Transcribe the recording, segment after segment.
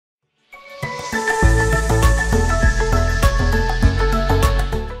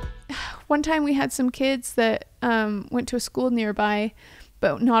one time we had some kids that went to a school nearby,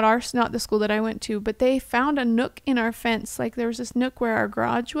 but not the school that I went to, but they found a nook in our fence. Like there was this nook where our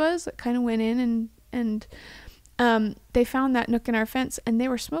garage was that kind of went in, and they found that nook in our fence, and they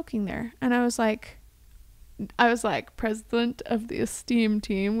were smoking there. And I was like president of the Esteem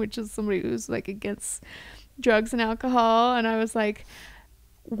team, which is somebody who's like against drugs and alcohol. And I was like,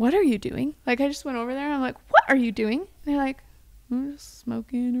 what are you doing? Like, I just went over there and I'm like, what are you doing? And they're like, I'm just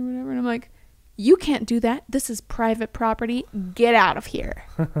smoking or whatever. And I'm like, you can't do that. This is private property. Get out of here.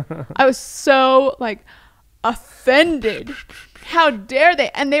 I was so like offended. How dare they?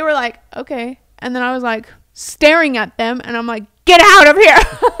 And they were like, okay. And then I was like staring at them and I'm like, get out of here.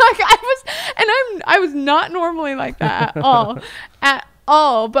 I was not normally like that at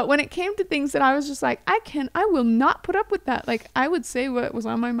all. But when it came to things that I was just like, I will not put up with that. Like, I would say what was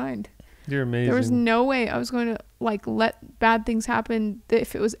on my mind. You're amazing. There was no way I was going to like let bad things happen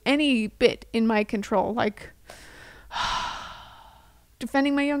if it was any bit in my control. Like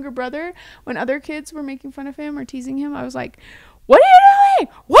defending my younger brother when other kids were making fun of him or teasing him, I was like, what are you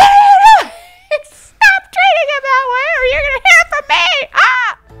doing? What are you doing? Stop treating him that way or you're gonna hear from me.